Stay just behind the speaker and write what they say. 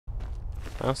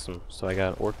Awesome. So I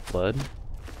got orc blood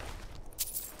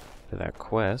for that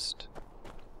quest.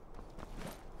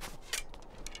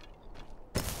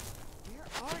 Where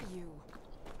are you?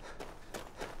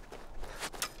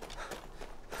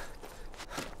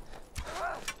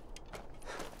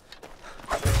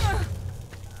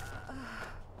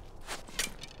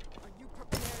 Are you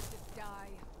prepared to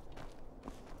die?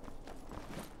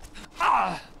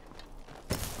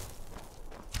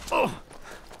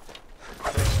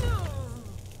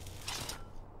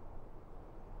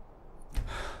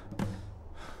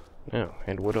 Oh,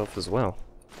 and wood elf as well.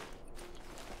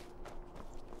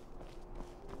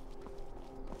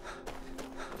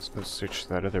 Let's go search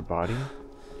that other body.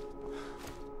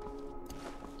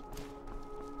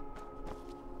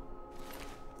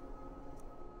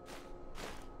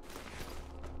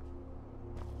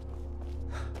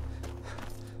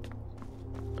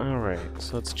 Alright,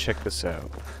 so let's check this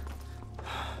out.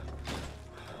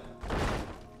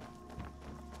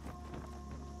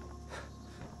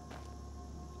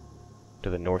 To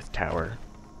the North Tower.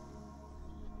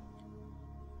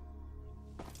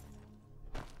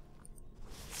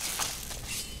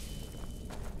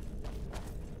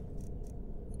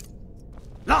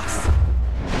 Lost!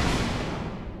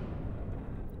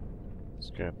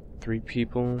 Let's grab 3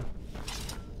 people.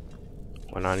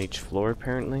 1 on each floor,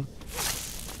 apparently.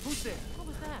 Who's there? What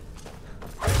was that?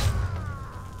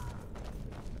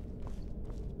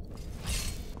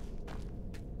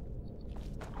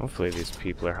 Hopefully these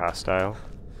people are hostile.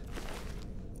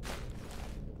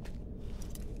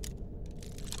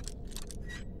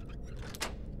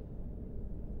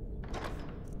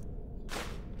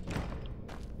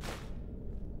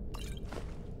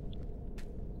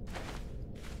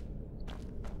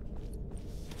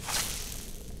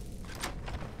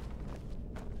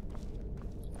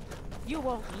 You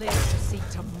won't live to see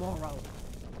tomorrow.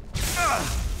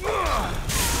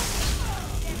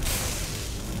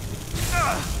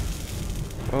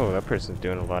 Oh, that person's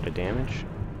doing a lot of damage.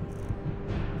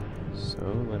 So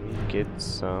let me get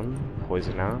some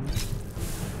poison on.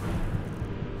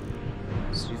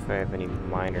 See if I have any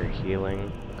minor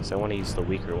healing, because I want to use the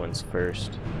weaker ones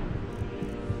first.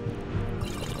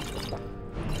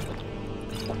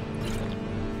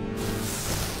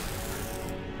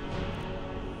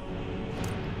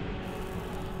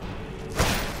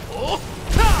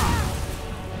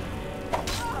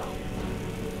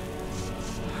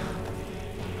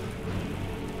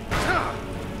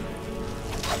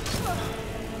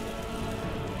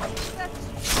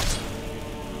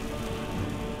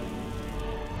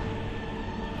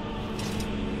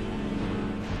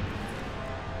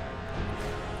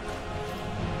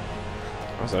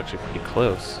 That was actually pretty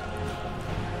close.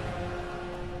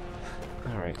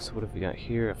 Alright, so what have we got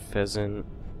here? A pheasant,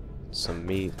 some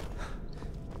meat.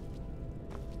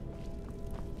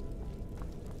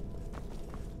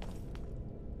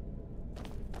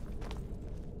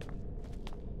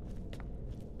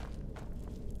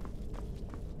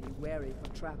 Be wary for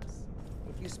traps.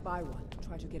 If you spy one,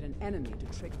 try to get an enemy to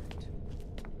trigger it.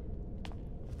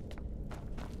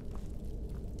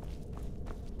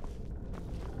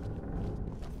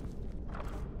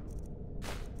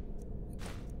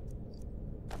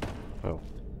 Oh.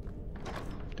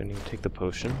 Didn't even take the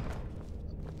potion.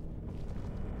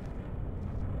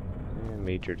 And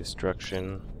major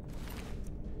destruction.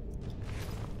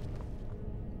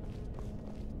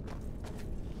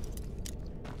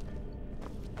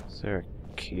 Is there a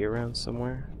key around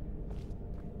somewhere?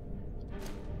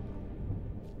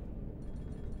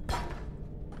 I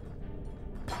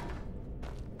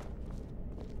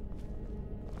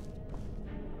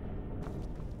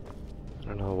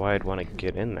don't know why I'd want to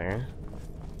get in there.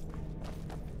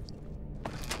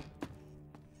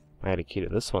 I had a key to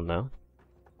this one though.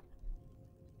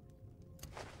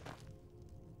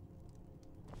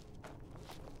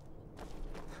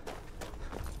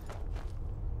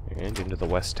 And into the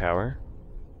West Tower.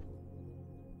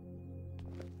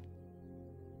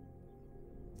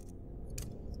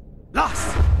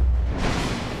 Lost!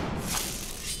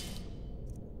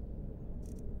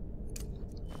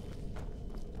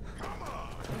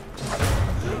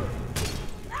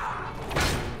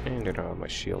 And I don't have my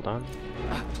shield on.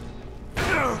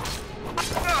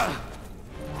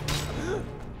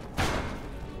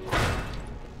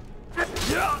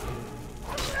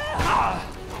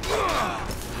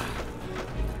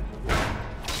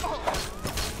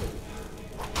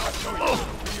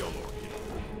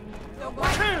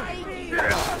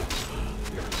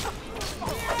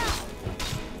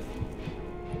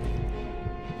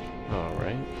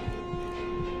 Alright.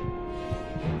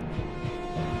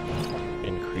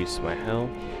 Increase my health.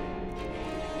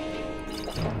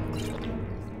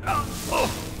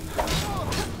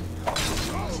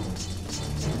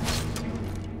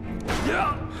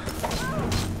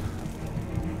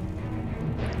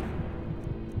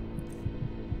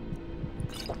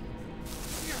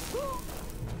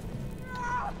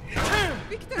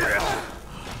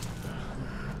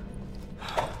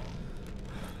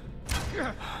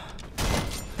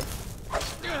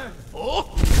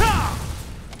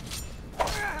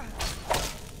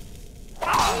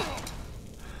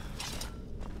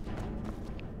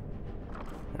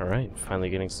 Alright, finally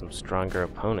getting some stronger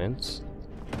opponents.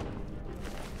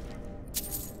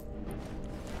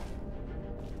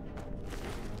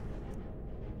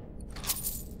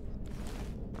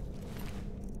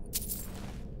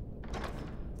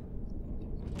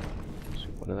 So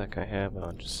what did that guy have?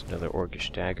 Oh, just another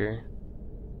orcish dagger.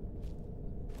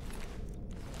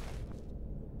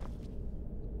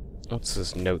 What's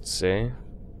this note say?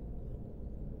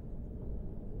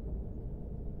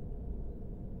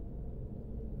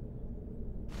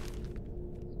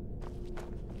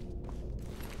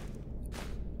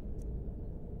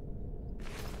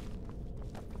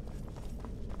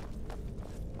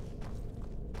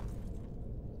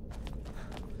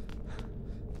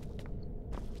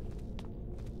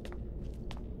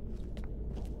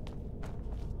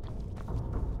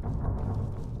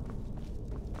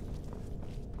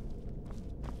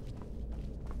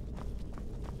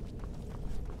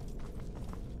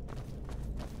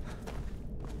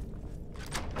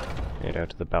 Head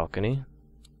out to the balcony.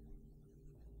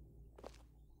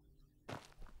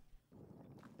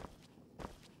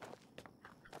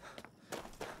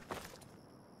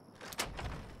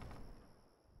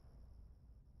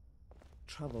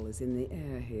 Trouble is in the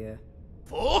air here.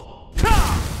 Oh,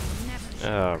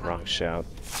 wrong shout.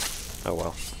 Oh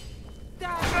well.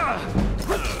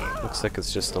 Looks like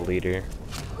it's just the leader.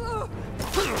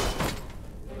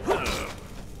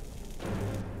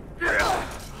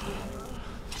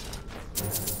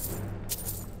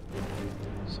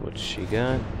 So what's she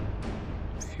got?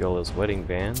 Fiola's wedding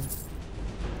band.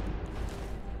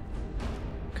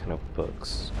 What kind of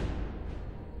books?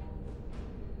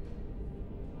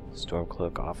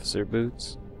 Stormcloak officer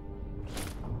boots?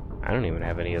 I don't even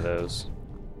have any of those.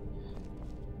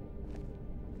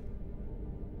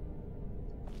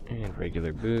 And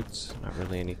regular boots, not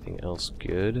really anything else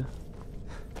good.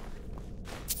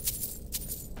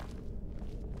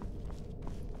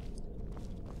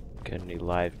 Got any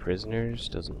live prisoners?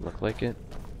 Doesn't look like it.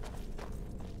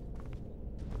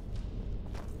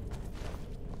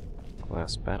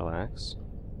 Glass battle axe.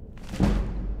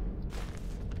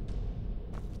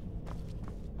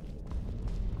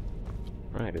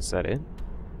 Right, is that it?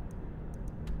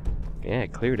 Yeah, I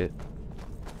cleared it.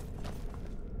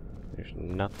 There's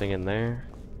nothing in there.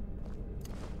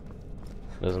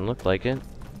 Doesn't look like it.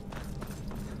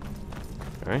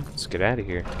 Alright, let's get out of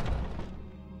here.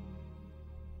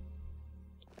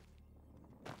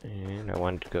 And I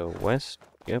wanted to go west.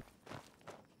 Yep.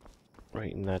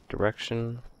 Right in that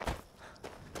direction.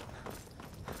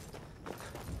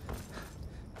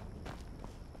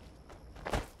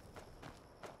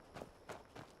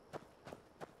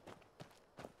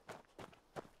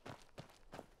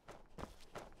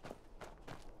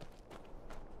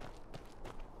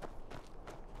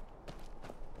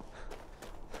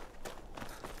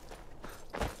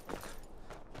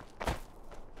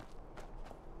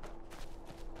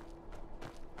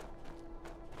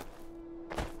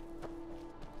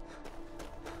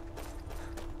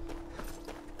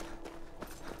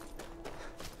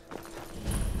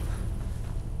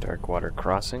 Darkwater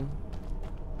Crossing.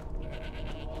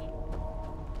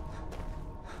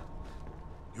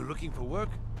 You're looking for work?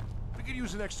 We could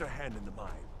use an extra hand in the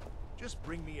mine. Just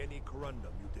bring me any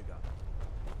corundum you dig up.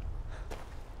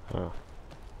 Huh.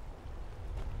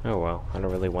 Oh well, I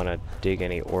don't really want to dig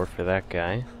any ore for that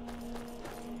guy.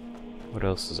 What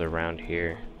else is around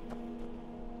here?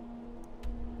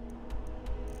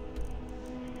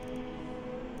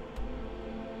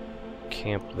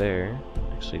 Camp there.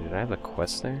 Actually, did I have a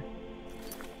quest there?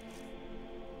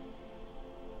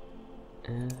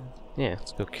 Yeah,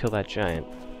 let's go kill that giant.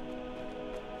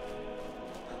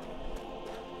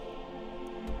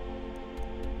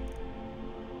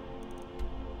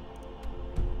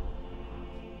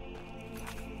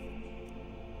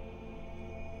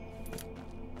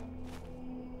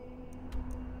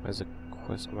 Why is a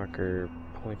quest marker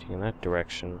pointing in that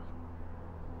direction?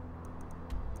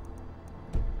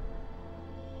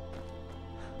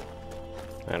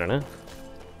 I don't know.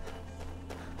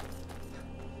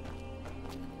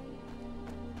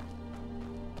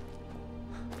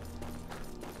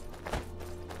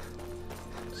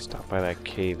 Stop by that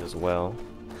cave as well.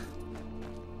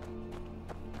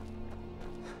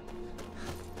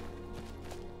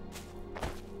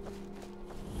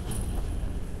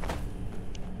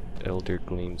 Elder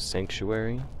Gleam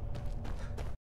Sanctuary.